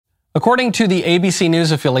According to the ABC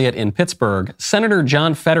News affiliate in Pittsburgh, Senator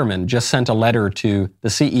John Fetterman just sent a letter to the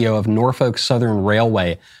CEO of Norfolk Southern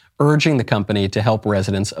Railway urging the company to help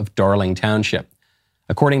residents of Darling Township.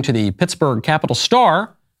 According to the Pittsburgh Capital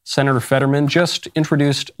Star, Senator Fetterman just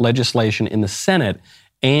introduced legislation in the Senate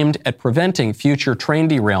aimed at preventing future train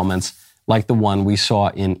derailments like the one we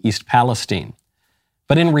saw in East Palestine.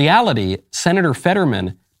 But in reality, Senator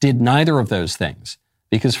Fetterman did neither of those things,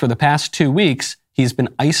 because for the past 2 weeks, he's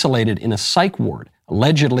been isolated in a psych ward,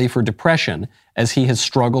 allegedly for depression, as he has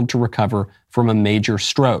struggled to recover from a major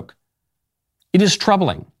stroke. It is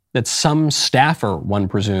troubling that some staffer, one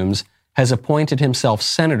presumes, has appointed himself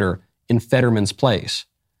senator in Fetterman's place.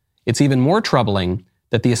 It's even more troubling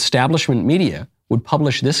that the establishment media would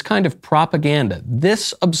publish this kind of propaganda,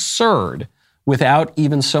 this absurd, without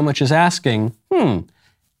even so much as asking,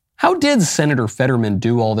 how did Senator Fetterman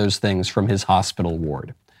do all those things from his hospital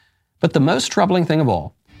ward? But the most troubling thing of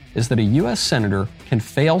all is that a U.S. senator can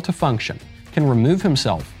fail to function, can remove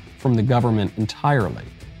himself from the government entirely.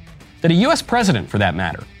 That a U.S. president, for that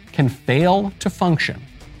matter, can fail to function.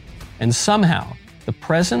 And somehow, the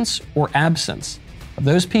presence or absence of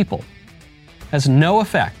those people has no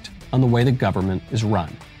effect on the way the government is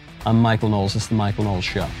run. I'm Michael Knowles. This is The Michael Knowles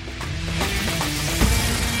Show.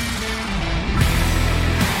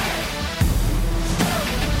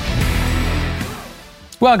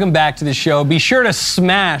 Welcome back to the show. Be sure to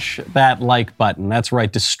smash that like button. That's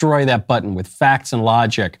right, destroy that button with facts and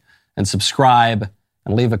logic, and subscribe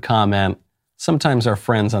and leave a comment. Sometimes our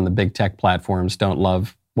friends on the big tech platforms don't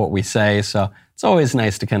love what we say, so it's always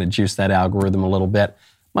nice to kind of juice that algorithm a little bit.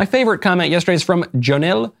 My favorite comment yesterday is from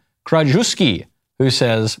Jonel Krajewski, who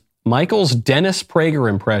says, Michael's Dennis Prager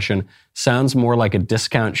impression sounds more like a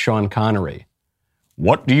discount Sean Connery.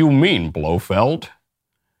 What do you mean, Blofeld?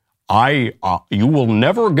 You will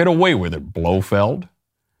never get away with it, Blofeld.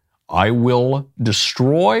 I will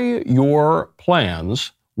destroy your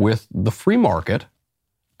plans with the free market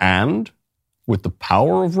and with the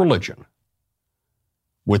power of religion.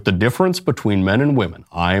 With the difference between men and women,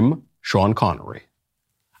 I'm Sean Connery.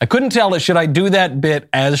 I couldn't tell, should I do that bit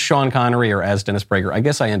as Sean Connery or as Dennis Prager? I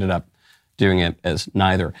guess I ended up doing it as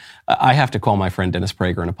neither. I have to call my friend Dennis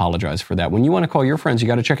Prager and apologize for that. When you want to call your friends, you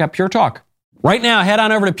got to check out Pure Talk. Right now, head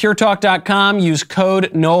on over to puretalk.com, use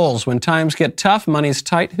code Knowles. When times get tough, money's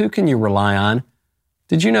tight, who can you rely on?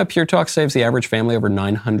 Did you know Pure Talk saves the average family over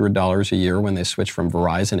 $900 a year when they switch from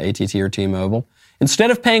Verizon, AT&T, or T-Mobile?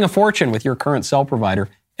 Instead of paying a fortune with your current cell provider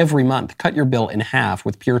every month, cut your bill in half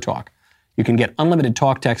with Pure Talk. You can get unlimited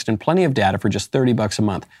talk, text, and plenty of data for just $30 a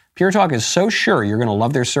month. Pure Talk is so sure you're going to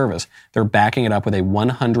love their service, they're backing it up with a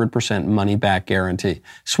 100% money-back guarantee.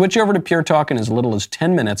 Switch over to Pure Talk in as little as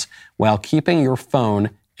 10 minutes while keeping your phone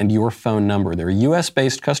and your phone number. Their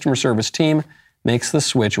U.S.-based customer service team makes the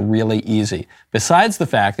switch really easy. Besides the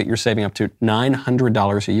fact that you're saving up to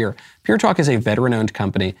 $900 a year, Pure Talk is a veteran-owned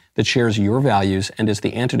company that shares your values and is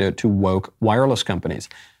the antidote to woke wireless companies.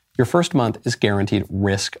 Your first month is guaranteed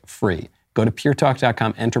risk-free. Go to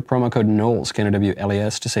puretalk.com, enter promo code Knowles,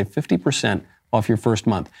 K-N-O-W-L-E-S, to save 50% off your first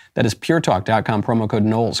month. That is puretalk.com, promo code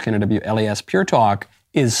Knowles, K-N-O-W-L-E-S. Pure Talk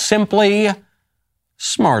is simply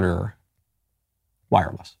smarter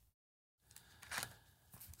wireless.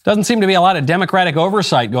 Doesn't seem to be a lot of Democratic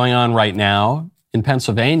oversight going on right now in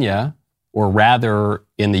Pennsylvania, or rather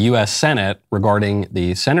in the U.S. Senate, regarding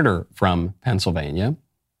the senator from Pennsylvania.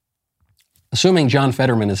 Assuming John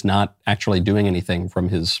Fetterman is not actually doing anything from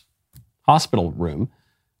his hospital room,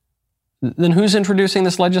 then who's introducing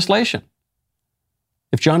this legislation?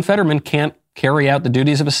 If John Fetterman can't carry out the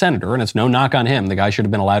duties of a senator, and it's no knock on him, the guy should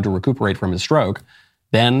have been allowed to recuperate from his stroke,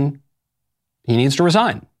 then he needs to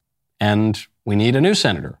resign. And we need a new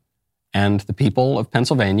senator. And the people of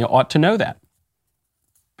Pennsylvania ought to know that.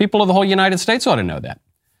 People of the whole United States ought to know that.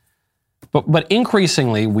 But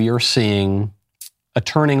increasingly, we are seeing a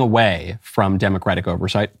turning away from Democratic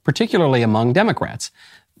oversight, particularly among Democrats.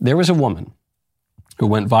 There was a woman who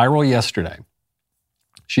went viral yesterday.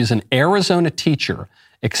 She's an Arizona teacher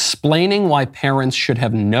explaining why parents should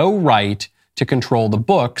have no right to control the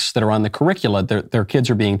books that are on the curricula their kids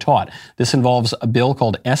are being taught. This involves a bill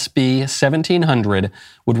called SB 1700,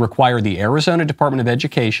 would require the Arizona Department of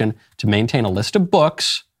Education to maintain a list of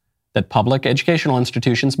books that public educational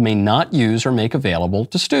institutions may not use or make available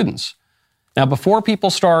to students. Now, before people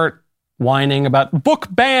start whining about book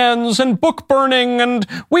bans and book burning and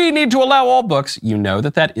we need to allow all books, you know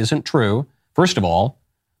that isn't true. First of all,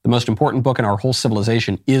 the most important book in our whole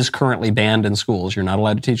civilization is currently banned in schools. You're not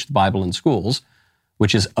allowed to teach the Bible in schools,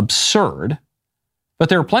 which is absurd. But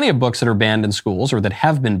there are plenty of books that are banned in schools or that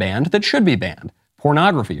have been banned that should be banned.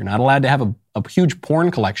 pornography. You're not allowed to have a huge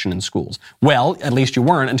porn collection in schools. Well, at least you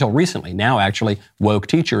weren't until recently. Now, actually, woke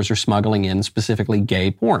teachers are smuggling in specifically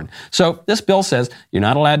gay porn. So this bill says you're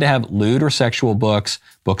not allowed to have lewd or sexual books,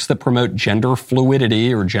 books that promote gender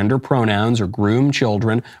fluidity or gender pronouns or groom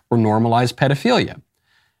children or normalize pedophilia.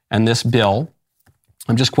 And this bill,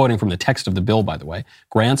 I'm just quoting from the text of the bill, by the way,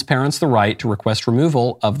 grants parents the right to request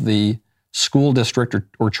removal of the school district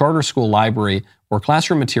or charter school library or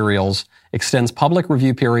classroom materials, extends public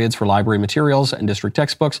review periods for library materials and district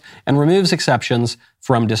textbooks, and removes exceptions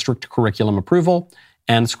from district curriculum approval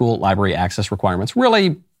and school library access requirements.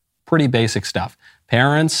 Really pretty basic stuff.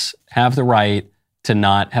 Parents have the right to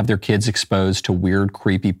not have their kids exposed to weird,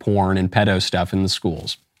 creepy porn and pedo stuff in the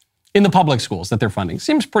schools. In the public schools that they're funding.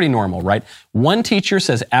 Seems pretty normal, right? One teacher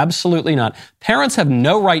says absolutely not. Parents have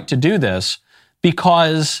no right to do this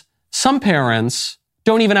because some parents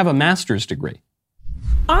don't even have a master's degree.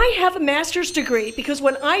 I have a master's degree because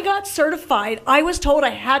when I got certified, I was told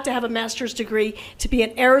I had to have a master's degree to be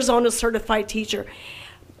an Arizona certified teacher.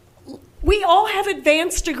 We all have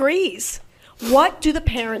advanced degrees. What do the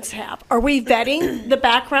parents have? Are we vetting the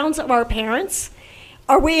backgrounds of our parents?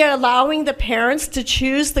 Are we allowing the parents to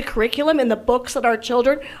choose the curriculum and the books that our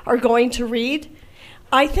children are going to read?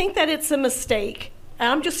 I think that it's a mistake.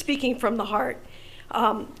 I'm just speaking from the heart.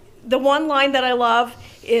 The one line that I love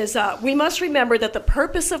is, we must remember that the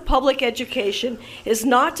purpose of public education is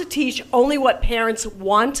not to teach only what parents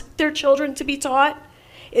want their children to be taught.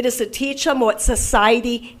 It is to teach them what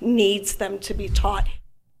society needs them to be taught.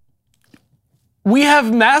 We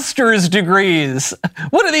have master's degrees.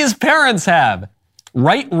 What do these parents have?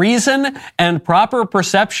 Right reason and proper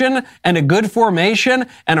perception and a good formation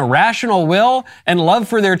and a rational will and love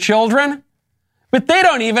for their children? But they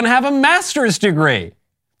don't even have a master's degree.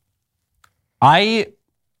 I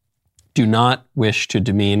do not wish to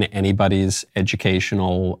demean anybody's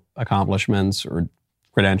educational accomplishments or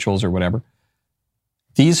credentials or whatever.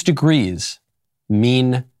 These degrees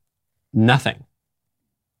mean nothing.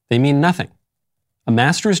 They mean nothing. A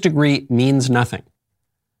master's degree means nothing.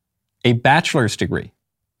 A bachelor's degree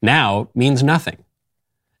now means nothing.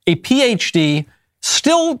 A PhD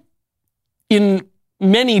still, in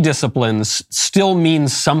many disciplines, still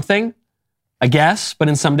means something, I guess, but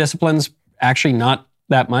in some disciplines, actually not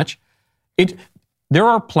that much. There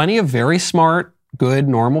are plenty of very smart, good,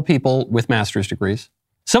 normal people with master's degrees.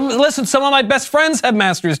 Some of my best friends have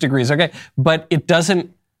master's degrees, okay? But it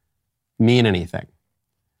doesn't mean anything.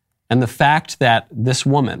 And the fact that this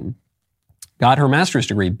woman got her master's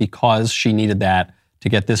degree because she needed that to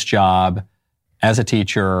get this job as a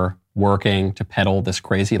teacher working to peddle this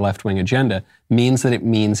crazy left-wing agenda means that it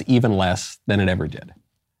means even less than it ever did.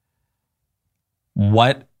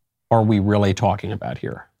 What are we really talking about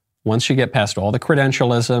here? Once you get past all the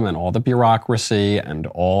credentialism and all the bureaucracy and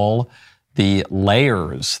all the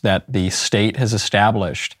layers that the state has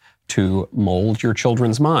established to mold your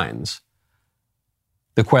children's minds,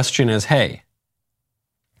 the question is, hey,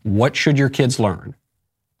 what should your kids learn?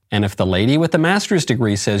 And if the lady with the master's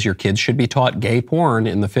degree says your kids should be taught gay porn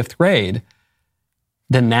in the 5th grade,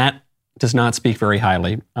 then that does not speak very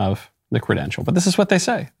highly of the credential. But this is what they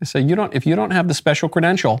say. They say, if you don't have the special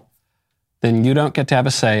credential, then you don't get to have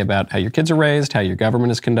a say about how your kids are raised, how your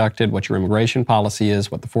government is conducted, what your immigration policy is,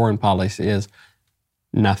 what the foreign policy is.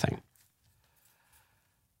 Nothing.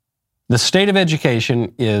 The state of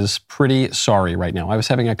education is pretty sorry right now. I was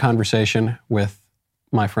having a conversation with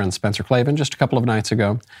my friend Spencer Clavin just a couple of nights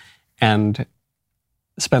ago, and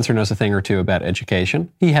Spencer knows a thing or two about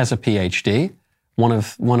education. He has a PhD, one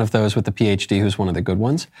of those with the PhD who's one of the good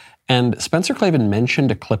ones. And Spencer Clavin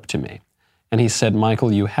mentioned a clip to me, and he said,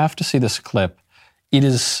 Michael, you have to see this clip. It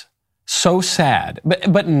is so sad,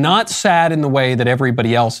 but not sad in the way that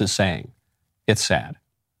everybody else is saying. It's sad.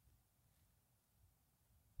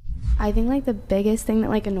 I think like the biggest thing that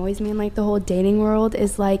like annoys me in like the whole dating world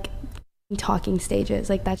is like talking stages.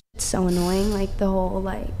 Like that's so annoying. Like the whole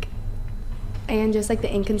like, and just like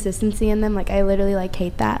the inconsistency in them. Like I literally like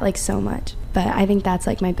hate that like so much. But I think that's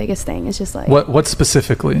like my biggest thing. It's just like what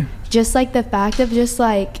specifically? Just like the fact of just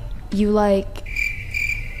like you like,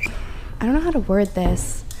 I don't know how to word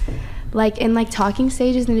this. Like in like talking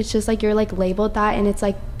stages, and it's just like you're like labeled that, and it's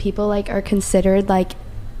like people like are considered like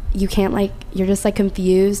you can't like, you're just like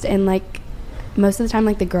confused, and like most of the time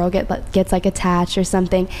like the girl gets like attached or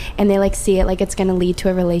something, and they like see it like it's gonna lead to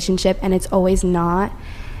a relationship, and it's always not.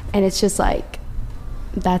 And it's just like,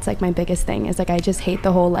 that's like my biggest thing is like I just hate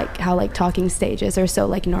the whole like how like talking stages are so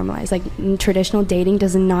like normalized. Like traditional dating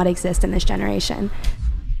does not exist in this generation.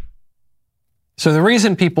 So the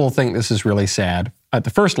reason people think this is really sad at the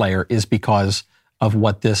first layer is because of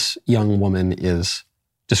what this young woman is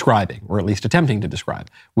describing, or at least attempting to describe,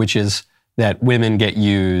 which is that women get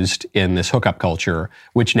used in this hookup culture,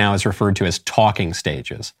 which now is referred to as talking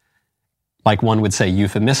stages. Like one would say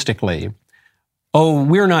euphemistically, oh,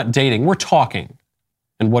 we're not dating, we're talking.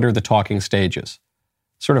 And what are the talking stages?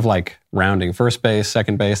 Sort of like rounding first base,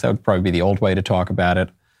 second base, that would probably be the old way to talk about it.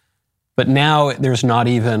 But now there's not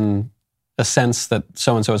even a sense that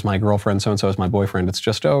so-and-so is my girlfriend, so-and-so is my boyfriend. It's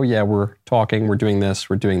just, oh yeah, we're talking, we're doing this,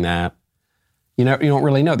 we're doing that. You don't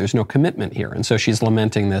really know. There's no commitment here. And so she's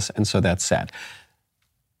lamenting this, and so that's sad.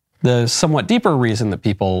 The somewhat deeper reason that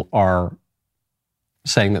people are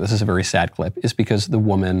saying that this is a very sad clip is because the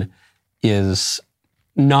woman is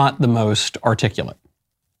not the most articulate.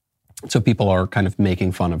 So people are kind of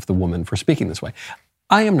making fun of the woman for speaking this way.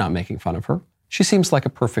 I am not making fun of her. She seems like a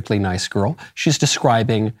perfectly nice girl. She's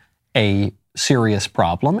describing a serious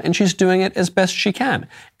problem, and she's doing it as best she can.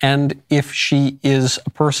 And if she is a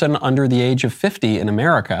person under the age of 50 in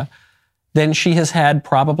America, then she has had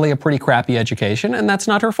probably a pretty crappy education, and that's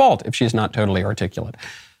not her fault if she's not totally articulate.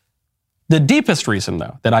 The deepest reason,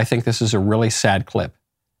 though, that I think this is a really sad clip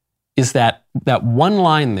is that one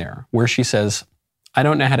line there where she says, I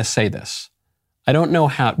don't know how to say this. I don't know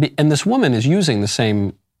how, and this woman is using the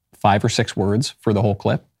same 5 or 6 words for the whole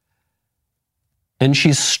clip. And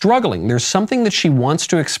she's struggling. There's something that she wants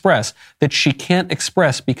to express that she can't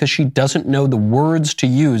express because she doesn't know the words to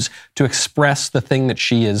use to express the thing that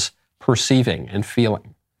she is perceiving and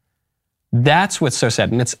feeling. That's what's so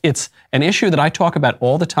sad. And it's an issue that I talk about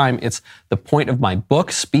all the time. It's the point of my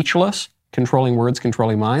book, Speechless, Controlling Words,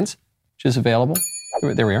 Controlling Minds, which is available.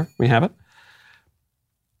 There we are. We have it.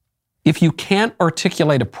 If you can't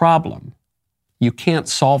articulate a problem, you can't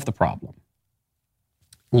solve the problem.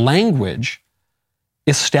 Language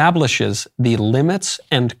establishes the limits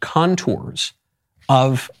and contours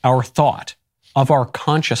of our thought, of our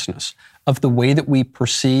consciousness, of the way that we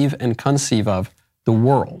perceive and conceive of the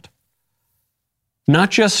world. Not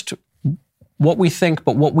just what we think,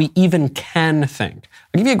 but what we even can think.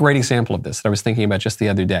 I'll give you a great example of this that I was thinking about just the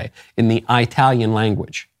other day in the Italian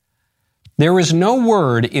language. There is no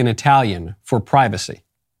word in Italian for privacy.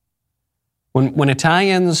 When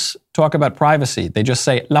Italians talk about privacy, they just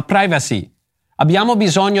say la privacy. Abbiamo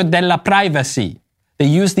bisogno della privacy. They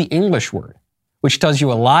use the English word, which tells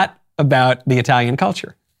you a lot about the Italian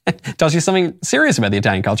culture. It tells you something serious about the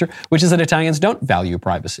Italian culture, which is that Italians don't value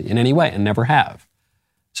privacy in any way and never have.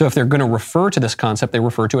 So if they're going to refer to this concept, they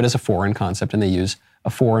refer to it as a foreign concept and they use a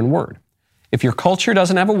foreign word. If your culture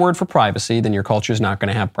doesn't have a word for privacy, then your culture is not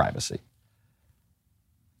going to have privacy.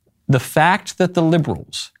 The fact that the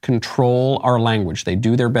liberals control our language, they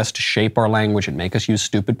do their best to shape our language and make us use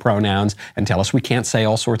stupid pronouns and tell us we can't say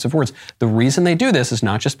all sorts of words. The reason they do this is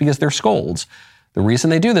not just because they're scolds. The reason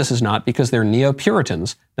they do this is not because they're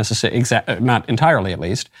neo-Puritans, not entirely at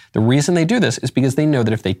least. The reason they do this is because they know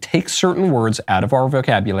that if they take certain words out of our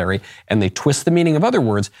vocabulary and they twist the meaning of other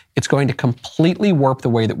words, it's going to completely warp the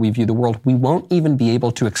way that we view the world. We won't even be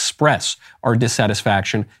able to express our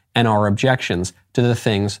dissatisfaction and our objections to the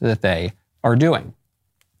things that they are doing.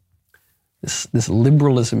 This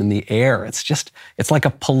liberalism in the air, it's like a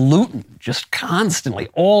pollutant just constantly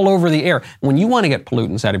all over the air. When you want to get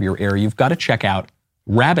pollutants out of your air, you've got to check out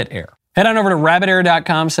Rabbit Air. Head on over to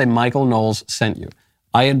rabbitair.com, say Michael Knowles sent you.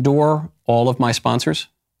 I adore all of my sponsors.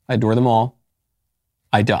 I adore them all.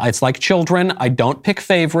 It's like children. I don't pick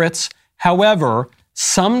favorites. However,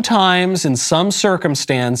 sometimes in some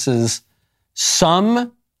circumstances,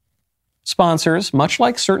 some sponsors, much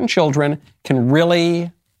like certain children, can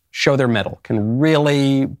really show their mettle, can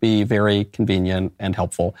really be very convenient and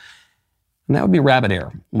helpful. And that would be Rabbit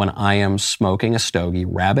Air. When I am smoking a stogie,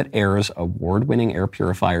 Rabbit Air's award-winning air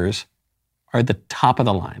purifiers are the top of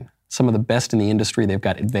the line. Some of the best in the industry. They've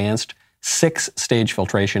got advanced 6-stage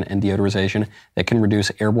filtration and deodorization that can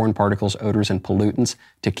reduce airborne particles, odors, and pollutants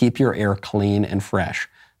to keep your air clean and fresh.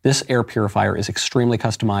 This air purifier is extremely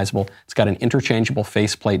customizable. It's got an interchangeable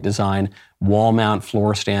faceplate design, wall mount,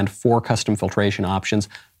 floor stand, 4 custom filtration options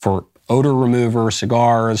for odor remover,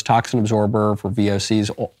 cigars, toxin absorber, for VOCs,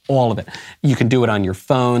 all of it. You can do it on your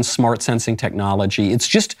phone, smart sensing technology. It's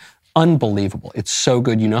just unbelievable. It's so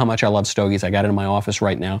good. You know how much I love stogies. I got it in my office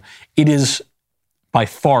right now. It is by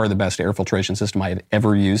far the best air filtration system I have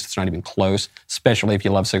ever used. It's not even close, especially if you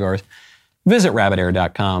love cigars. Visit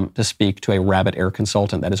rabbitair.com to speak to a Rabbit Air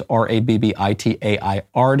consultant. That is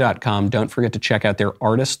rabbitair.com. Don't forget to check out their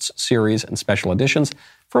Artists Series and Special Editions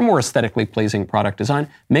for more aesthetically pleasing product design.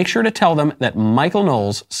 Make sure to tell them that Michael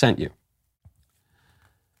Knowles sent you.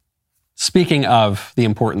 Speaking of the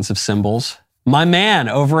importance of symbols, My man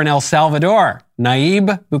over in El Salvador,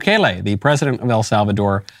 Nayib Bukele, the president of El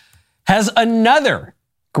Salvador, has another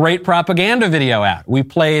great propaganda video out. We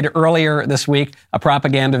played earlier this week a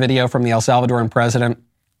propaganda video from the El Salvadoran president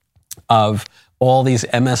of all these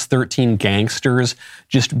MS-13 gangsters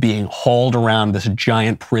just being hauled around this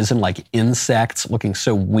giant prison like insects, looking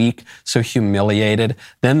so weak, so humiliated.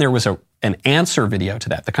 Then there was an answer video to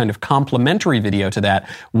that. The kind of complementary video to that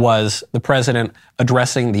was the president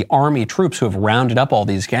addressing the army troops who have rounded up all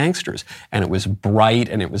these gangsters. And it was bright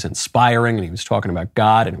and it was inspiring and he was talking about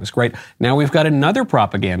God and it was great. Now we've got another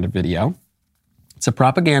propaganda video. It's a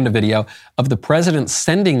propaganda video of the president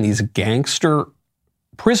sending these gangster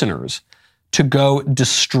prisoners to go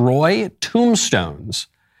destroy tombstones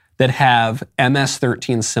that have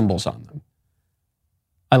MS-13 symbols on them.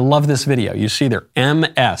 I love this video. You see their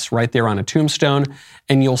MS right there on a tombstone,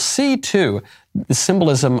 and you'll see, too, the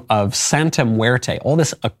symbolism of Santa Muerte, all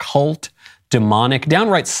this occult, demonic,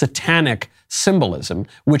 downright satanic symbolism,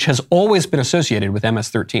 which has always been associated with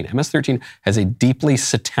MS-13. MS-13 has a deeply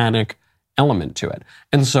satanic element to it.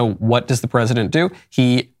 And so what does the president do?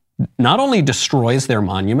 He not only destroys their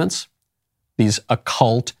monuments, these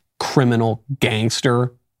occult, criminal,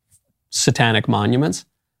 gangster, satanic monuments,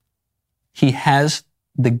 he has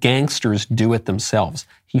the gangsters do it themselves.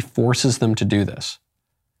 He forces them to do this.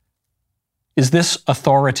 Is this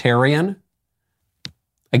authoritarian?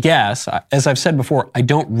 I guess, as I've said before, I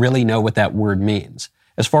don't really know what that word means.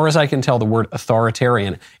 As far as I can tell, the word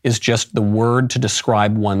authoritarian is just the word to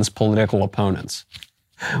describe one's political opponents.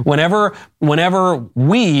 Whenever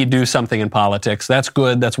we do something in politics, that's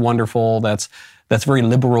good, that's wonderful, that's very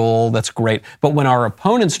liberal, that's great. But when our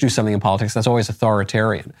opponents do something in politics, that's always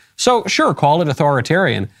authoritarian. So sure, call it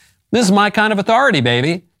authoritarian. This is my kind of authority,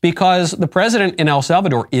 baby, because the president in El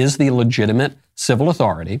Salvador is the legitimate civil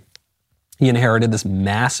authority. He inherited this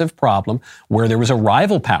massive problem where there was a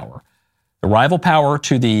rival power. The rival power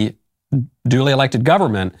to the duly elected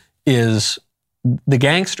government is the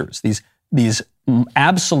gangsters, these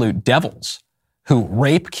absolute devils who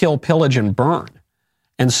rape, kill, pillage, and burn.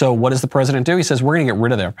 And so what does the president do? He says, we're going to get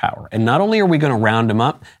rid of their power. And not only are we going to round them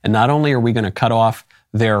up, and not only are we going to cut off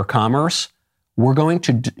their commerce, we're going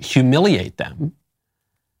to humiliate them,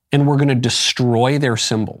 and we're going to destroy their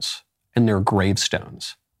symbols and their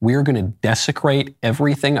gravestones. We are going to desecrate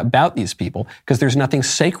everything about these people because there's nothing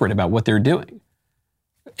sacred about what they're doing.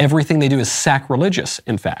 Everything they do is sacrilegious,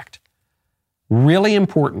 in fact. Really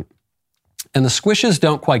important. And the squishes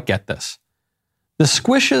don't quite get this. The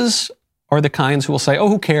squishes are the kinds who will say, oh,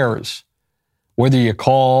 who cares? Whether you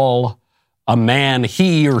call a man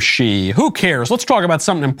he or she, who cares? Let's talk about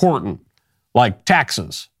something important, like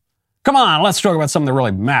taxes. Come on, let's talk about something that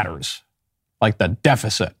really matters, like the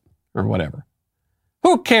deficit or whatever.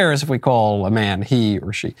 Who cares if we call a man he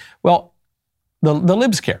or she? Well, the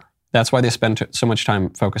libs care. That's why they spend so much time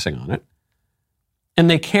focusing on it. And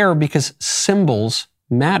they care because symbols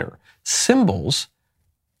matter. Symbols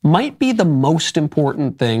might be the most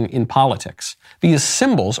important thing in politics because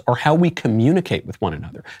symbols are how we communicate with one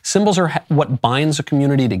another. Symbols are what binds a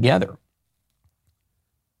community together.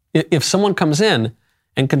 If someone comes in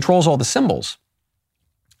and controls all the symbols,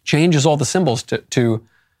 changes all the symbols to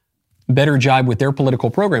better jibe with their political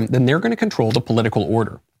program, then they're going to control the political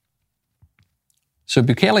order. So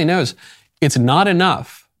Bukele knows it's not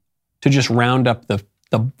enough to just round up the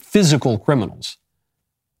physical criminals.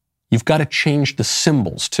 You've got to change the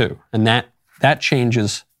symbols too, and that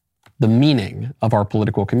changes the meaning of our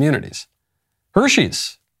political communities.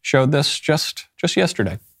 Hershey's showed this just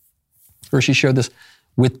yesterday. Hershey showed this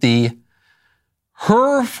with the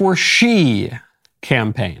Her for She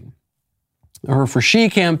campaign. The Her for She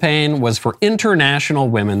campaign was for International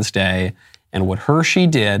Women's Day, and what Hershey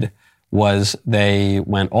did was they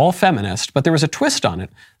went all feminist, but there was a twist on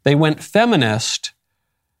it. They went feminist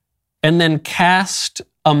and then cast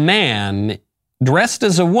a man dressed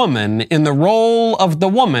as a woman in the role of the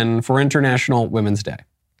woman for International Women's Day.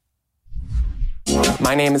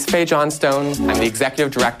 My name is Faye Johnstone. I'm the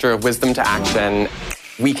executive director of Wisdom to Action.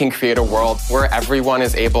 We can create a world where everyone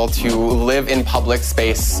is able to live in public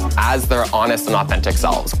space as their honest and authentic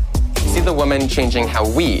selves. See the woman changing how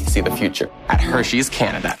we see the future at Hershey's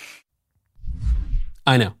Canada.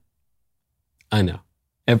 I know.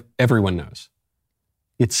 Everyone knows.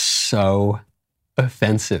 It's so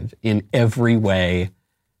offensive in every way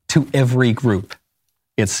to every group,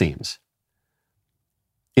 it seems.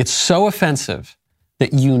 It's so offensive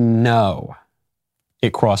that you know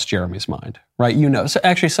it crossed Jeremy's mind, right? You know. So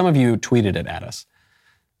actually, some of you tweeted it at us.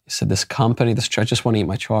 You said, this company, I just want to eat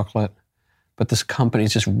my chocolate, but this company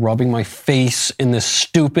is just rubbing my face in this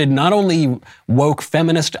stupid, not only woke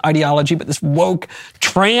feminist ideology, but this woke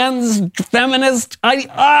trans feminist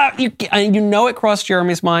you know it crossed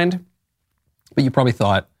Jeremy's mind, but you probably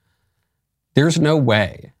thought, there's no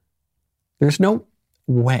way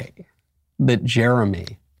that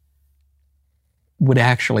Jeremy would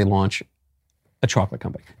actually launch a chocolate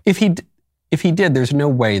company. If he did, there's no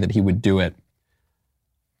way that he would do it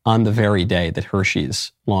on the very day that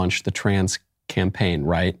Hershey's launched the trans campaign,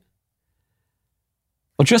 right?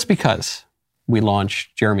 Well, just because we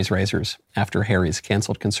launched Jeremy's Razors after Harry's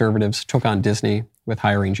canceled conservatives, took on Disney with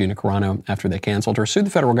hiring Gina Carano after they canceled her, sued the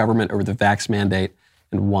federal government over the vax mandate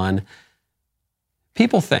and won,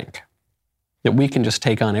 people think that we can just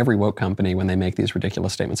take on every woke company when they make these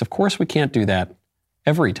ridiculous statements. Of course, we can't do that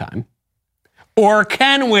every time. Or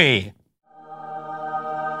can we?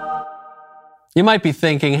 You might be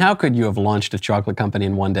thinking, how could you have launched a chocolate company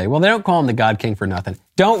in one day? Well, they don't call him the God King for nothing.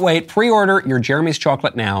 Don't wait. Pre-order your Jeremy's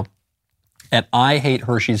chocolate now at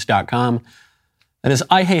IHateHersheys.com. That is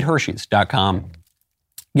IHateHersheys.com.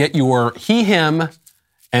 Get your he, him,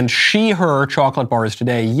 and she, her chocolate bars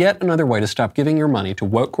today. Yet another way to stop giving your money to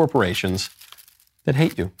woke corporations that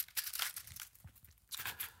hate you.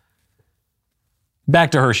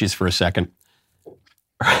 Back to Hershey's for a second.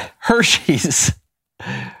 Hershey's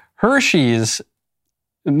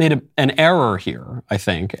made an error here, I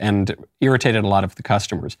think, and irritated a lot of the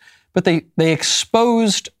customers. But they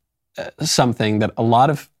exposed something that a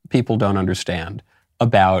lot of people don't understand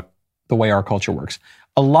about the way our culture works.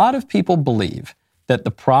 A lot of people believe that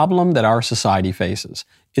the problem that our society faces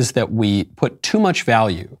is that we put too much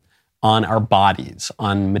value on our bodies,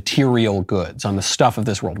 on material goods, on the stuff of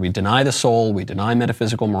this world. We deny the soul, we deny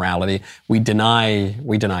metaphysical morality, we deny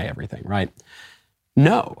everything, right?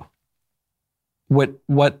 No.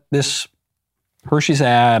 What this Hershey's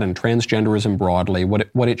ad and transgenderism broadly,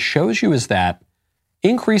 what it shows you is that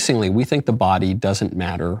increasingly we think the body doesn't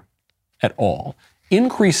matter at all.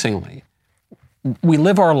 Increasingly, we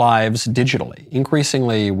live our lives digitally.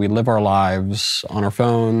 Increasingly, we live our lives on our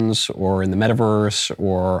phones or in the metaverse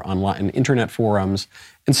or online in internet forums.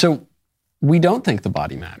 And so we don't think the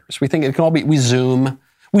body matters. We think it can all be, we Zoom,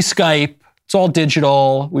 we Skype, it's all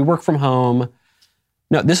digital, we work from home.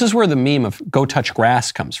 No, this is where the meme of go touch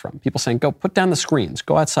grass comes from. People saying, go put down the screens,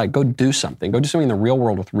 go outside, go do something in the real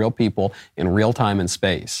world with real people in real time and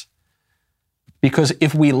space. Because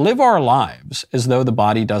if we live our lives as though the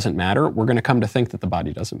body doesn't matter, we're going to come to think that the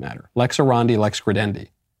body doesn't matter. Lex orandi, lex credendi.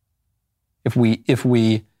 If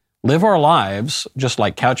we live our lives just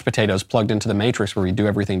like couch potatoes plugged into the matrix where we do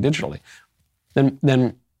everything digitally,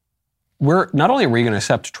 then we're not only are we going to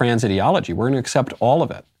accept trans ideology, we're going to accept all of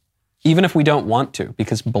it, even if we don't want to,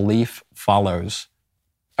 because belief follows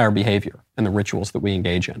our behavior and the rituals that we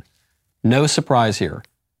engage in. No surprise here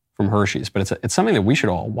from Hershey's, but it's something that we should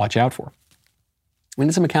all watch out for. We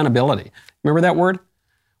need some accountability. Remember that word?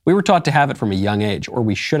 We were taught to have it from a young age, or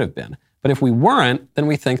we should have been. But if we weren't, then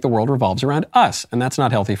we think the world revolves around us, and that's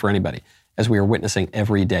not healthy for anybody, as we are witnessing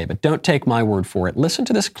every day. But don't take my word for it. Listen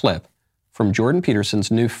to this clip from Jordan Peterson's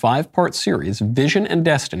new 5-part series, Vision and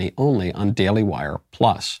Destiny, only on Daily Wire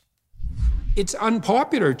Plus. It's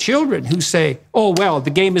unpopular children who say, oh, well, the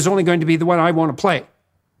game is only going to be the one I want to play.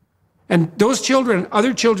 And those children,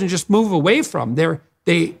 other children just move away from. They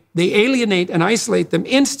alienate and isolate them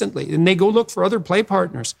instantly, and they go look for other play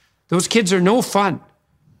partners. Those kids are no fun.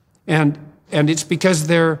 And it's because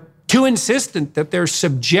they're too insistent that their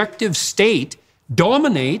subjective state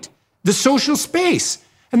dominate the social space.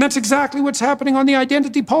 And that's exactly what's happening on the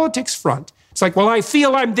identity politics front. It's like, well, I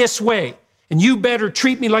feel I'm this way, and you better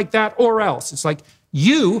treat me like that or else. It's like,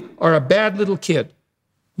 you are a bad little kid.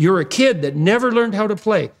 You're a kid that never learned how to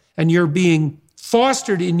play, and you're being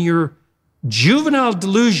fostered in your juvenile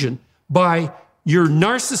delusion by your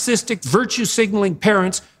narcissistic, virtue-signaling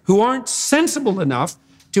parents who aren't sensible enough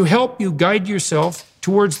to help you guide yourself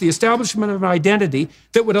towards the establishment of an identity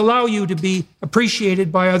that would allow you to be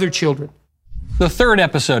appreciated by other children. The 3rd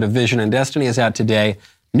episode of Vision and Destiny is out today.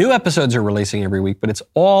 New episodes are releasing every week, but it's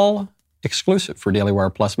all exclusive for Daily Wire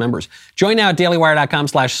Plus members. Join now at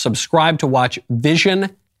dailywire.com/subscribe to watch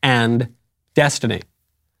Vision and Destiny.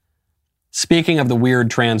 Speaking of the weird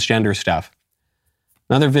transgender stuff,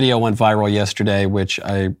 another video went viral yesterday, which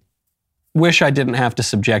I wish I didn't have to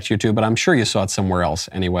subject you to, but I'm sure you saw it somewhere else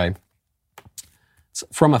anyway. It's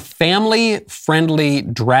from a family-friendly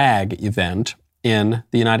drag event in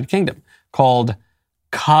the United Kingdom called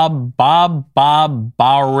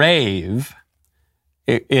Kabab-Barave.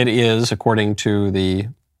 It is, according to the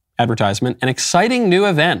advertisement, an exciting new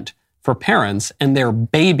event for parents and their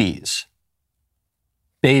babies.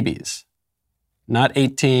 Babies. Not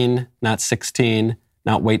 18, not 16,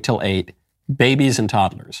 not wait till 8. Babies and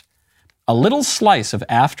toddlers. A little slice of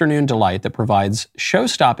afternoon delight that provides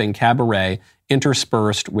show-stopping cabaret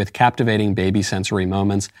interspersed with captivating baby sensory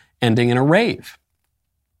moments, ending in a rave.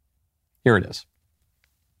 Here it is.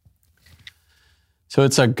 So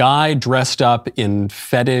it's a guy dressed up in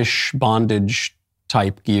fetish bondage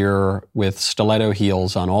type gear with stiletto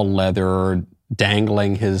heels on, all leather,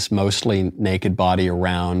 dangling his mostly naked body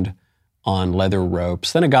around on leather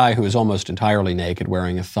ropes. Then a guy who is almost entirely naked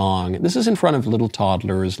wearing a thong. This is in front of little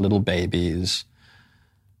toddlers, little babies.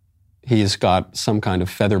 He's got some kind of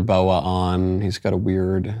feather boa on. He's got a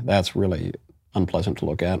weird, that's really unpleasant to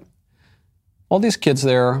look at. All these kids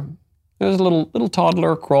there. There's a little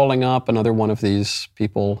toddler crawling up, another one of these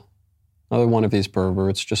people, another one of these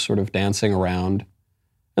perverts just sort of dancing around.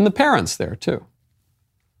 And the parents there too.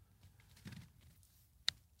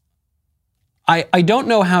 I don't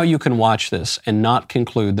know how you can watch this and not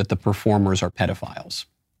conclude that the performers are pedophiles.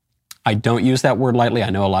 I don't use that word lightly. I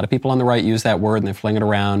know a lot of people on the right use that word and they fling it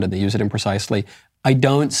around and they use it imprecisely. I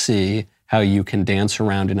don't see how you can dance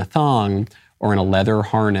around in a thong or in a leather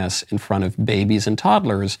harness in front of babies and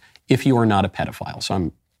toddlers if you are not a pedophile.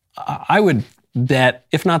 So I would bet,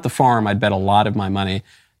 if not the farm, I'd bet a lot of my money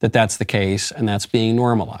that that's the case and that's being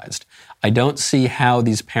normalized. I don't see how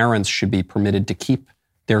these parents should be permitted to keep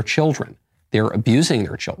their children. They're abusing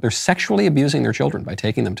their children. They're sexually abusing their children by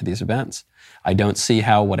taking them to these events. I don't see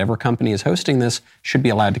how whatever company is hosting this should be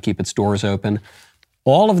allowed to keep its doors open.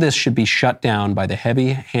 All of this should be shut down by the heavy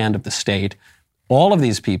hand of the state. All of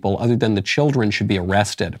these people, other than the children, should be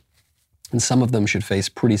arrested. And some of them should face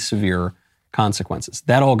pretty severe consequences.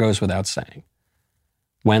 That all goes without saying.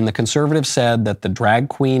 When the conservatives said that the drag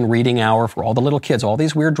queen reading hour for all the little kids, all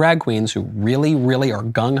these weird drag queens who really, really are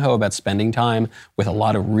gung-ho about spending time with a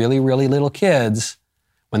lot of really, really little kids,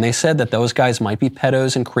 when they said that those guys might be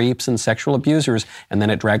pedos and creeps and sexual abusers, and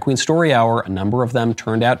then at Drag Queen Story Hour, a number of them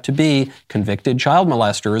turned out to be convicted child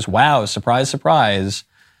molesters, wow, surprise, surprise,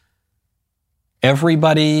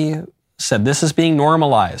 everybody said this is being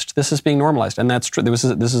normalized. This is being normalized. And that's true. This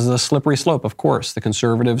is a slippery slope, of course. The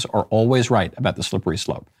conservatives are always right about the slippery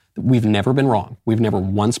slope. We've never been wrong. We've never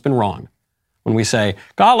once been wrong. When we say,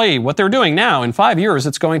 golly, what they're doing now, in 5 years,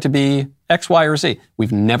 it's going to be X, Y, or Z.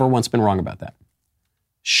 We've never once been wrong about that.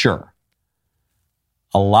 Sure.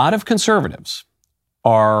 A lot of conservatives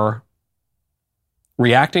are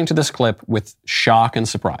reacting to this clip with shock and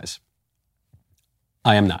surprise.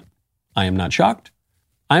 I am not. I am not shocked.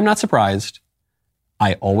 I'm not surprised.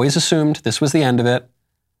 I always assumed this was the end of it.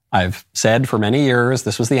 I've said for many years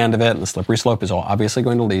this was the end of it, and the slippery slope is obviously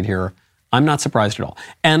going to lead here. I'm not surprised at all.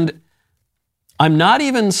 And I'm not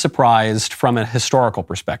even surprised from a historical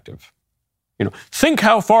perspective. You know, think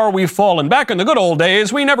how far we've fallen. Back in the good old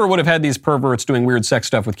days, we never would have had these perverts doing weird sex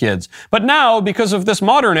stuff with kids. But now, because of this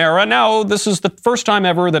modern era, now this is the first time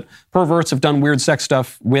ever that perverts have done weird sex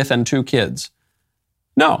stuff with and to kids.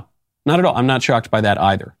 No. Not at all. I'm not shocked by that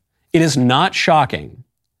either. It is not shocking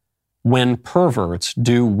when perverts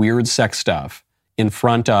do weird sex stuff in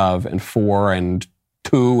front of and for and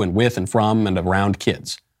to and with and from and around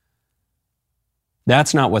kids.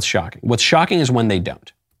 That's not what's shocking. What's shocking is when they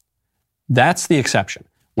don't. That's the exception.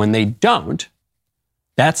 When they don't,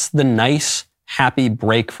 that's the nice, happy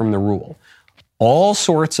break from the rule. All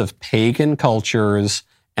sorts of pagan cultures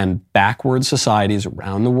and backward societies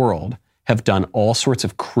around the world have done all sorts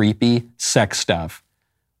of creepy sex stuff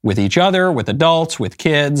with each other, with adults, with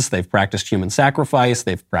kids. They've practiced human sacrifice.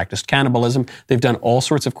 They've practiced cannibalism. They've done all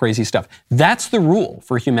sorts of crazy stuff. That's the rule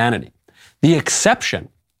for humanity. The exception,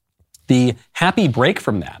 the happy break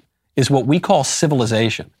from that, is what we call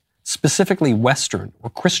civilization, specifically Western or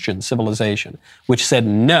Christian civilization, which said,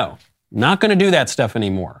 no, not going to do that stuff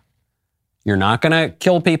anymore. You're not going to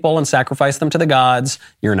kill people and sacrifice them to the gods.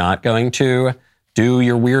 You're not going to do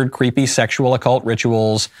your weird, creepy sexual occult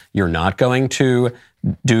rituals. You're not going to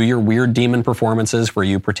do your weird demon performances where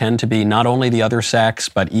you pretend to be not only the other sex,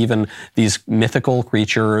 but even these mythical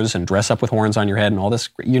creatures and dress up with horns on your head and all this.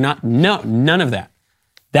 You're not, no, none of that.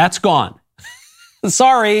 That's gone.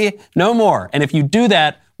 Sorry, no more. And if you do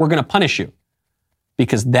that, we're going to punish you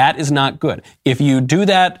because that is not good. If you do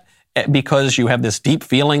that because you have this deep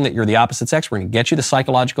feeling that you're the opposite sex, we're going to get you the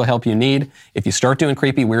psychological help you need. If you start doing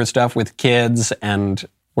creepy, weird stuff with kids, and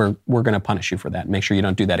we're going to punish you for that. Make sure you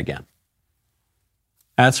don't do that again.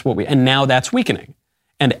 That's what and now that's weakening.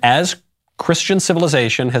 And as Christian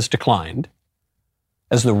civilization has declined,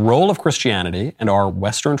 as the role of Christianity and our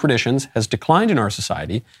Western traditions has declined in our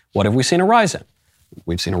society, what have we seen a rise in?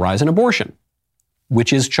 We've seen a rise in abortion.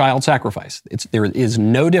 which is child sacrifice. There is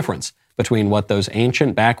no difference between what those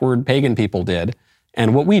ancient, backward pagan people did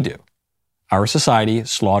and what we do. Our society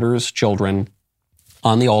slaughters children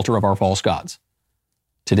on the altar of our false gods.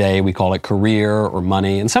 Today, we call it career or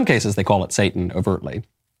money. In some cases, they call it Satan overtly.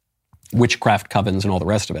 Witchcraft covens and all the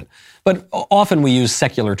rest of it. But often we use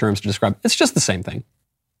secular terms to describe, it's just the same thing.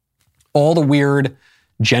 All the weird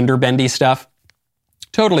gender-bendy stuff,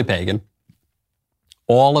 totally pagan.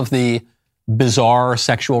 All of the bizarre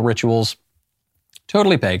sexual rituals,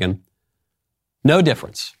 totally pagan. No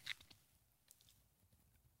difference.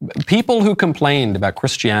 People who complained about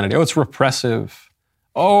Christianity, oh, it's repressive,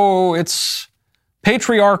 oh, it's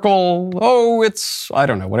patriarchal, oh, it's, I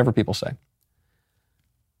don't know, whatever people say.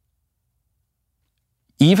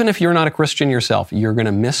 Even if you're not a Christian yourself, you're going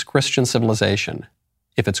to miss Christian civilization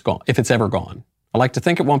if it's gone, if it's ever gone. I like to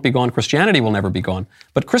think it won't be gone. Christianity will never be gone.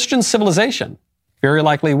 But Christian civilization very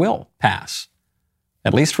likely will pass,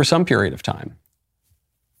 at least for some period of time.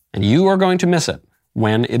 And you are going to miss it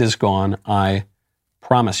when it is gone, I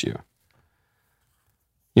promise you.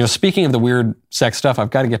 You know, speaking of the weird sex stuff,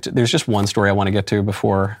 I've got to get to, there's just one story I want to get to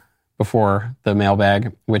before the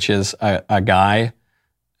mailbag, which is a guy,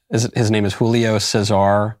 his name is Julio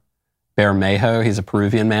Cesar Bermejo. He's a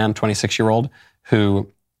Peruvian man, 26-year-old,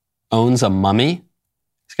 who owns a mummy.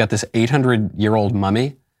 He's got this 800-year-old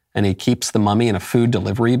mummy, and he keeps the mummy in a food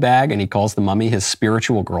delivery bag, and he calls the mummy his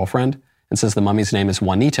spiritual girlfriend and says the mummy's name is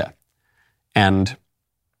Juanita. And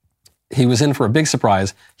he was in for a big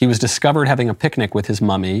surprise. He was discovered having a picnic with his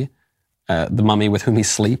mummy, the mummy with whom he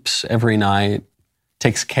sleeps every night,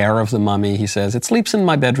 takes care of the mummy. He says, it sleeps in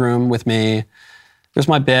my bedroom with me. There's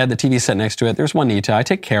my bed, the TV's set next to it. There's Juanita. I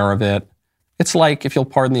take care of it. It's like, if you'll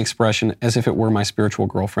pardon the expression, as if it were my spiritual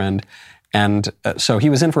girlfriend. And so he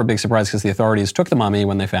was in for a big surprise because the authorities took the mummy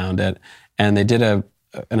when they found it, and they did an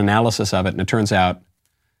analysis of it, and it turns out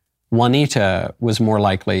Juanita was more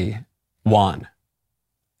likely Juan.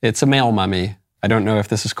 It's a male mummy. I don't know if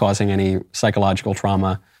this is causing any psychological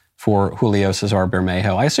trauma for Julio Cesar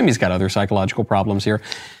Bermejo. I assume he's got other psychological problems here.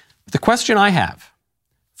 The question I have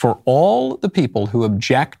for all the people who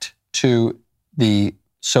object to the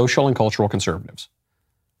social and cultural conservatives,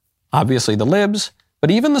 obviously the libs, but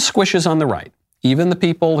even the squishes on the right, even the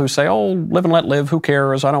people who say, "Oh, live and let live. Who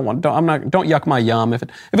cares? Don't yuck my yum. If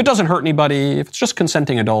it doesn't hurt anybody, if it's just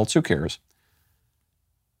consenting adults, who cares?"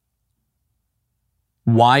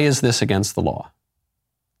 Why is this against the law?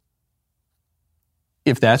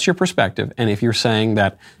 If that's your perspective, and if you're saying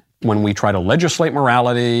that when we try to legislate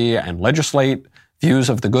morality and legislate views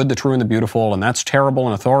of the good, the true, and the beautiful, and that's terrible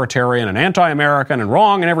and authoritarian and anti-American and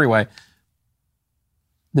wrong in every way,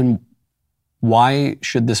 then why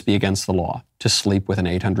should this be against the law to sleep with an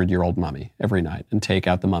 800-year-old mummy every night and take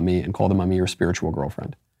out the mummy and call the mummy your spiritual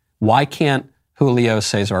girlfriend? Why can't Julio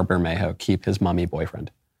Cesar Bermejo keep his mummy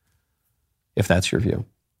boyfriend, if that's your view?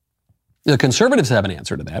 The conservatives have an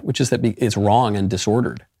answer to that, which is that it's wrong and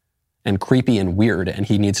disordered and creepy and weird, and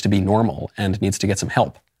he needs to be normal and needs to get some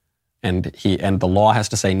help. And the law has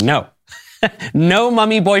to say, no, no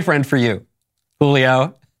mummy boyfriend for you,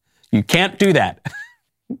 Julio. You can't do that.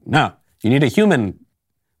 No, you need a human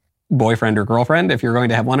boyfriend or girlfriend if you're going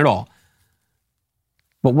to have one at all.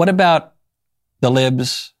 But what about the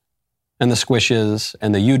libs and the squishes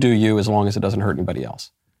and the you do you as long as it doesn't hurt anybody else?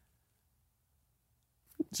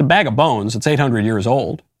 It's a bag of bones. It's 800 years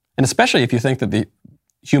old. And especially if you think that the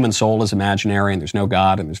human soul is imaginary and there's no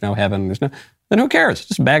God and there's no heaven, then who cares? It's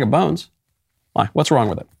just a bag of bones. Why? What's wrong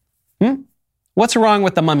with it? What's wrong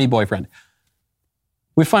with the mummy boyfriend?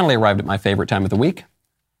 We finally arrived at my favorite time of the week.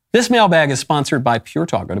 This mailbag is sponsored by Pure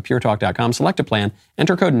Talk. Go to puretalk.com, select a plan,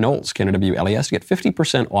 enter code Knowles, K-N-O-W-L-E-S, to get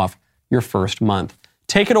 50% off your first month.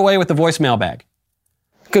 Take it away with the voice mailbag.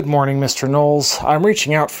 Good morning, Mr. Knowles. I'm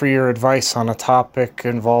reaching out for your advice on a topic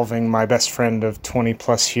involving my best friend of 20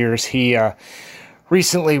 plus years. He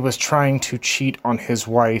recently was trying to cheat on his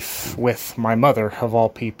wife with my mother, of all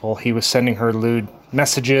people. He was sending her lewd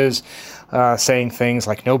messages, saying things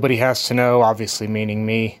like, nobody has to know, obviously meaning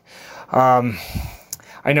me.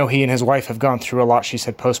 I know he and his wife have gone through a lot. She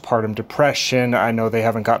said postpartum depression. I know they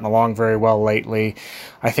haven't gotten along very well lately.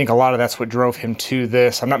 I think a lot of that's what drove him to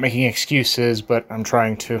this. I'm not making excuses, but I'm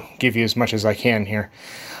trying to give you as much as I can here.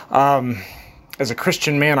 As a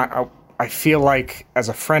Christian man, I feel like as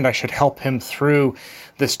a friend I should help him through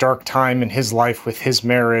this dark time in his life with his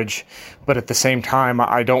marriage, but at the same time,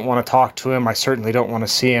 I don't want to talk to him. I certainly don't want to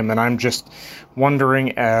see him, and I'm just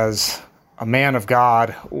wondering, as a man of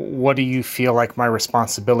God, what do you feel like my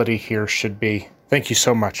responsibility here should be? Thank you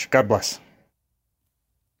so much. God bless.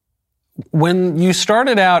 When you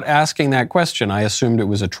started out asking that question, I assumed it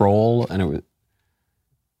was a troll, and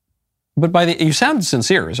But you sound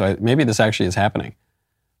sincere, so maybe this actually is happening.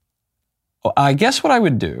 I guess what I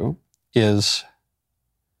would do is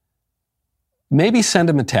maybe send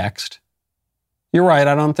him a text. You're right,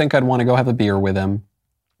 I don't think I'd want to go have a beer with him.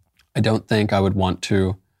 I don't think I would want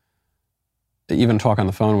to even talk on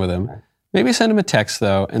the phone with him. Maybe send him a text,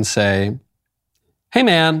 though, and say, hey,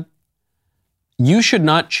 man, you should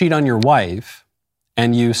not cheat on your wife,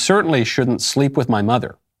 and you certainly shouldn't sleep with my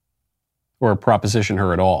mother or proposition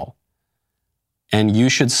her at all. And you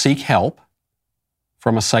should seek help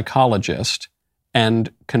from a psychologist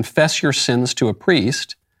and confess your sins to a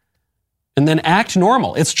priest and then act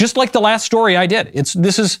normal. It's just like the last story I did.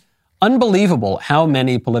 This is unbelievable how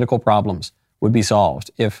many political problems would be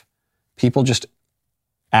solved if people just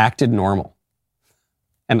acted normal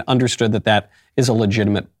and understood that that is a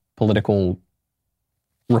legitimate political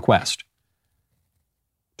request.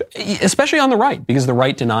 Especially on the right, because the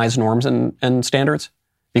right denies norms and standards.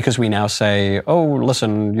 Because we now say, oh,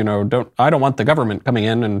 listen, I don't want the government coming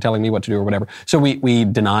in and telling me what to do or whatever. So we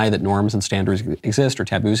deny that norms and standards exist or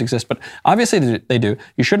taboos exist, but obviously they do.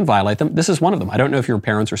 You shouldn't violate them. This is one of them. I don't know if your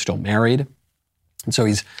parents are still married, and so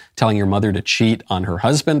he's telling your mother to cheat on her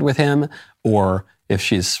husband with him, or if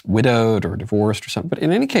she's widowed or divorced or something. But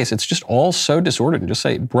in any case, it's just all so disordered, and just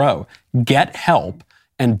say, bro, get help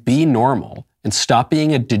and be normal and stop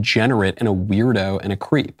being a degenerate and a weirdo and a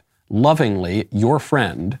creep. Lovingly, your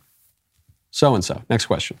friend, so-and-so. Next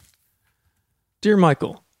question. Dear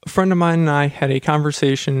Michael, a friend of mine and I had a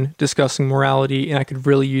conversation discussing morality, and I could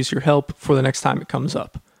really use your help for the next time it comes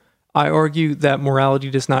up. I argue that morality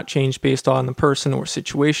does not change based on the person or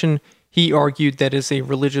situation. He argued that it is a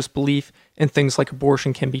religious belief and things like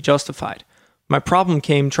abortion can be justified. My problem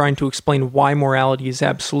came trying to explain why morality is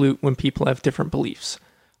absolute when people have different beliefs.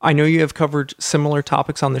 I know you have covered similar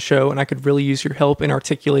topics on the show, and I could really use your help in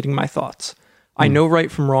articulating my thoughts. I know right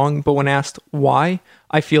from wrong, but when asked why,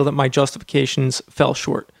 I feel that my justifications fell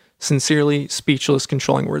short. Sincerely, speechless,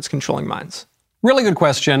 controlling words, controlling minds. Really good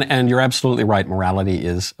question, and you're absolutely right. Morality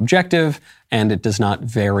is objective, and it does not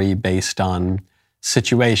vary based on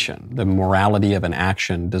situation. The morality of an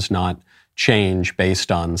action does not change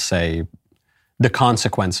based on, say, the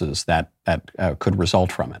consequences that could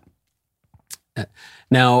result from it.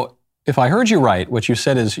 Now, if I heard you right, what you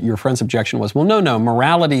said is your friend's objection was, well, no,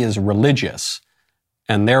 morality is religious,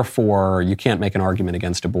 and therefore you can't make an argument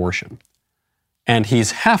against abortion. And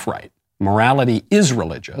he's half right. Morality is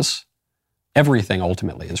religious. Everything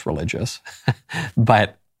ultimately is religious,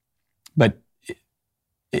 but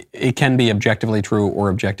it can be objectively true or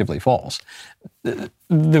objectively false.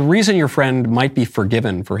 The reason your friend might be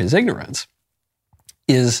forgiven for his ignorance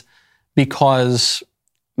is because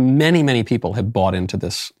many, many people have bought into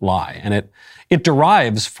this lie. And it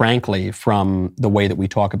derives, frankly, from the way that we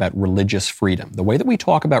talk about religious freedom. The way that we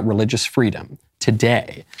talk about religious freedom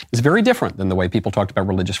today is very different than the way people talked about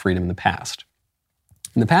religious freedom in the past.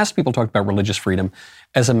 In the past, people talked about religious freedom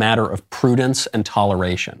as a matter of prudence and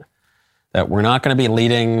toleration. That we're not going to be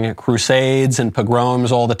leading crusades and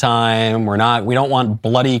pogroms all the time. We don't want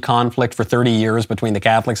bloody conflict for 30 years between the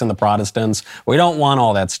Catholics and the Protestants. We don't want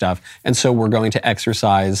all that stuff. And so we're going to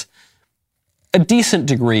exercise a decent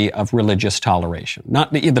degree of religious toleration.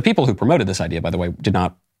 Not the people who promoted this idea, by the way, did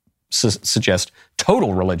not suggest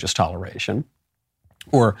total religious toleration.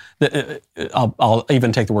 Or I'll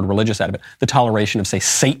even take the word religious out of it, the toleration of, say,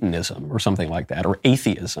 Satanism or something like that, or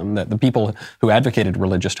atheism, that the people who advocated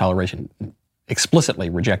religious toleration explicitly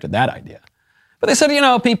rejected that idea. But they said,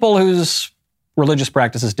 people whose religious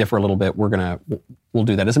practices differ a little bit, we'll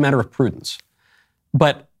do that as a matter of prudence.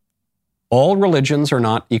 But all religions are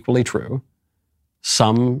not equally true.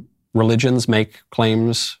 Some religions make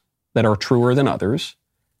claims that are truer than others,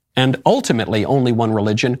 and ultimately only one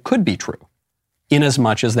religion could be true,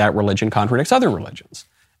 inasmuch as that religion contradicts other religions.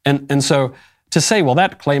 And so to say, well,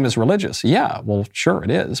 that claim is religious, yeah, well, sure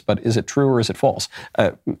it is, but is it true or is it false?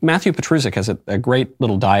 Matthew Petrusik has a great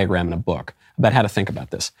little diagram in a book about how to think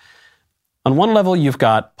about this. On one level, you've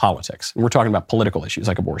got politics, and we're talking about political issues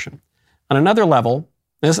like abortion. On another level,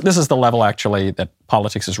 this is the level actually that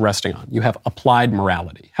politics is resting on. You have applied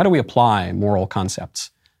morality. How do we apply moral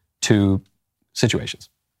concepts to situations?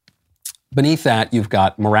 Beneath that, you've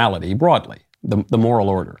got morality broadly. The moral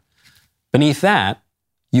order. Beneath that,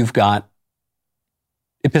 you've got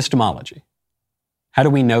epistemology. How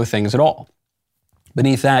do we know things at all?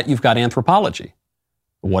 Beneath that, you've got anthropology.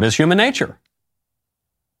 What is human nature?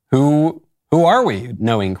 Who are we,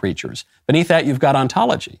 knowing creatures? Beneath that, you've got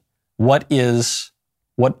ontology. What does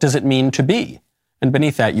it mean to be? And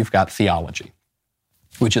beneath that, you've got theology,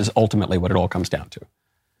 which is ultimately what it all comes down to.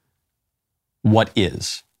 What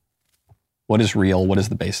is? What is real? What is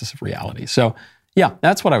the basis of reality? So, yeah,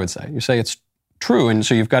 that's what I would say. You say it's true, and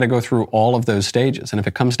so you've got to go through all of those stages. And if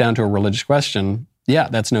it comes down to a religious question, yeah,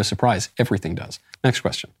 that's no surprise. Everything does. Next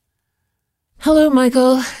question. Hello,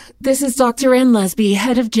 Michael. This is Dr. Ann Lesby,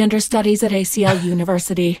 head of gender studies at ACL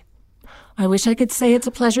University. I wish I could say it's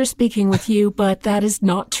a pleasure speaking with you, but that is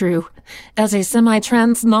not true. As a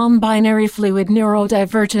semi-trans, non-binary fluid,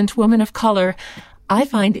 neurodivergent woman of color, I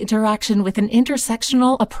find interaction with an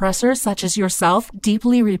intersectional oppressor such as yourself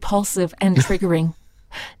deeply repulsive and triggering.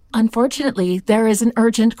 Unfortunately, there is an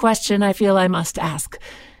urgent question I feel I must ask.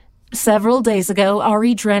 Several days ago,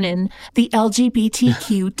 Ari Drennan, the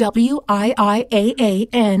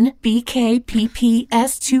LGBTQWIIAAN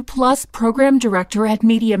BKPPS2+ program director at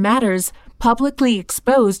Media Matters, publicly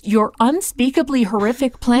exposed your unspeakably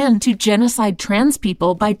horrific plan to genocide trans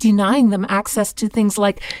people by denying them access to things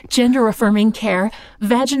like gender-affirming care,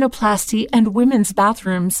 vaginoplasty, and women's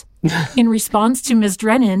bathrooms. In response to Ms.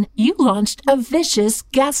 Drennan, you launched a vicious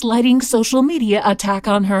gaslighting social media attack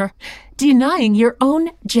on her, denying your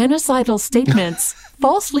own genocidal statements,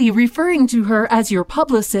 falsely referring to her as your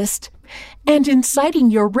publicist, and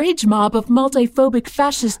inciting your rage mob of multiphobic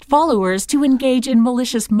fascist followers to engage in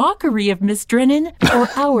malicious mockery of Ms. Drennan for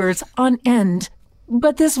hours on end.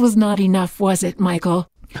 But this was not enough, was it, Michael?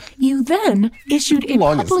 You then issued a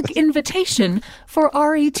public invitation for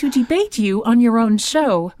Ari to debate you on your own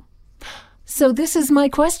show. So this is my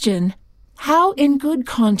question. How in good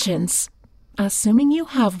conscience, assuming you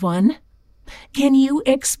have one, can you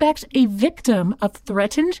expect a victim of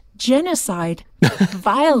threatened genocide,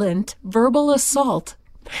 violent verbal assault,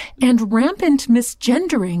 and rampant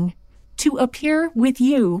misgendering to appear with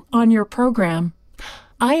you on your program?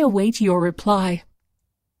 I await your reply.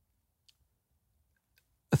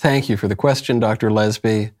 Thank you for the question, Dr.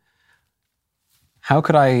 Lesby. How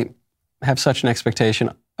could I have such an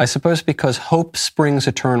expectation? I suppose because hope springs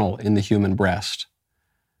eternal in the human breast.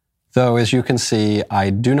 Though, as you can see, I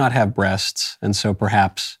do not have breasts, and so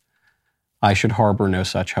perhaps I should harbor no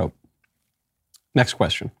such hope. Next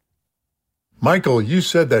question. Michael, you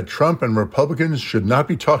said that Trump and Republicans should not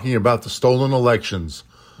be talking about the stolen elections.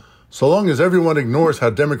 So long as everyone ignores how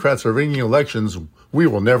Democrats are rigging elections, we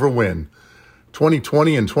will never win.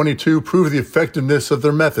 2020 and 22 prove the effectiveness of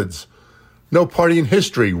their methods. No party in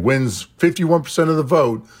history wins 51% of the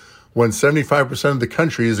vote when 75% of the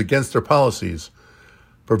country is against their policies.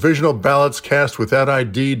 Provisional ballots cast without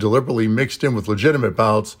ID deliberately mixed in with legitimate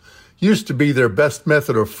ballots used to be their best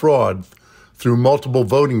method of fraud through multiple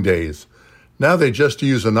voting days. Now they just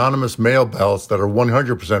use anonymous mail ballots that are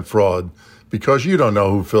 100% fraud because you don't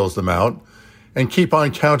know who fills them out, and keep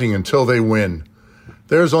on counting until they win.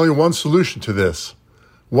 There's only one solution to this.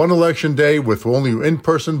 One election day with only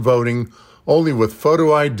in-person voting, only with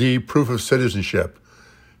photo ID proof of citizenship.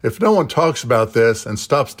 If no one talks about this and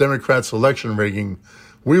stops Democrats' election rigging,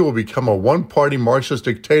 we will become a one-party Marxist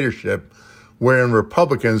dictatorship wherein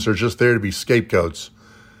Republicans are just there to be scapegoats.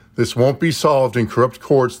 This won't be solved in corrupt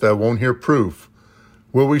courts that won't hear proof.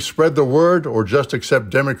 Will we spread the word or just accept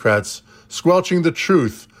Democrats squelching the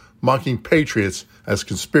truth, mocking patriots as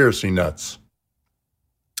conspiracy nuts?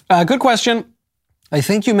 Good question. I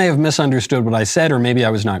think you may have misunderstood what I said, or maybe I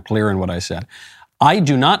was not clear in what I said. I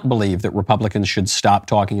do not believe that Republicans should stop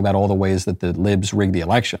talking about all the ways that the libs rig the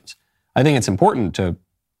elections. I think it's important to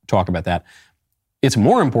talk about that. It's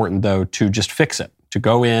more important, though, to just fix it, to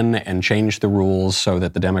go in and change the rules so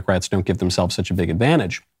that the Democrats don't give themselves such a big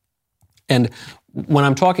advantage. And when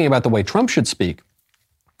I'm talking about the way Trump should speak,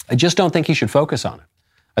 I just don't think he should focus on it.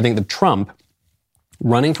 I think that Trump,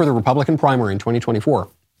 running for the Republican primary in 2024,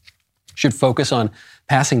 should focus on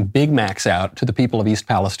passing Big Macs out to the people of East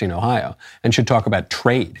Palestine, Ohio, and should talk about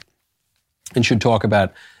trade, and should talk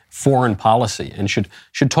about foreign policy, and should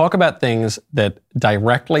talk about things that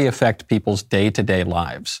directly affect people's day-to-day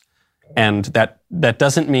lives. And that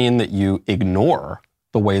doesn't mean that you ignore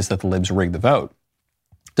the ways that the libs rig the vote.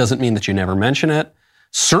 Doesn't mean that you never mention it.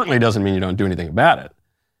 Certainly doesn't mean you don't do anything about it.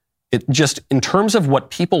 It just, in terms of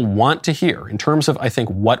what people want to hear, in terms of, I think,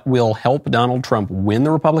 what will help Donald Trump win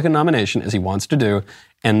the Republican nomination, as he wants to do,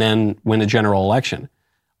 and then win a general election,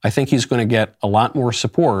 I think he's going to get a lot more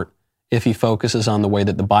support if he focuses on the way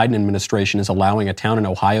that the Biden administration is allowing a town in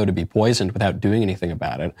Ohio to be poisoned without doing anything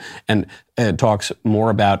about it, and talks more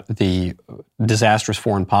about the disastrous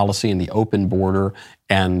foreign policy and the open border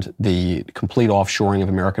and the complete offshoring of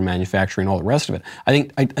American manufacturing and all the rest of it. I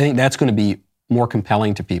think that's going to be more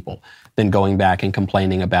compelling to people than going back and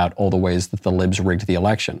complaining about all the ways that the libs rigged the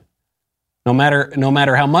election. No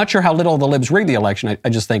matter how much or how little the libs rigged the election, I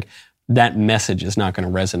just think that message is not going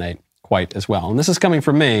to resonate quite as well. And this is coming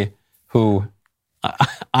from me, who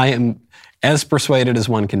I am as persuaded as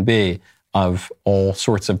one can be of all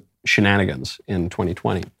sorts of shenanigans in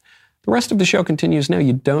 2020. The rest of the show continues now.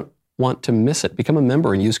 You don't want to miss it. Become a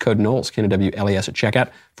member and use code Knowles, KNWLES at checkout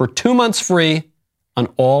for 2 months free on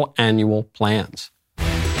all annual plans.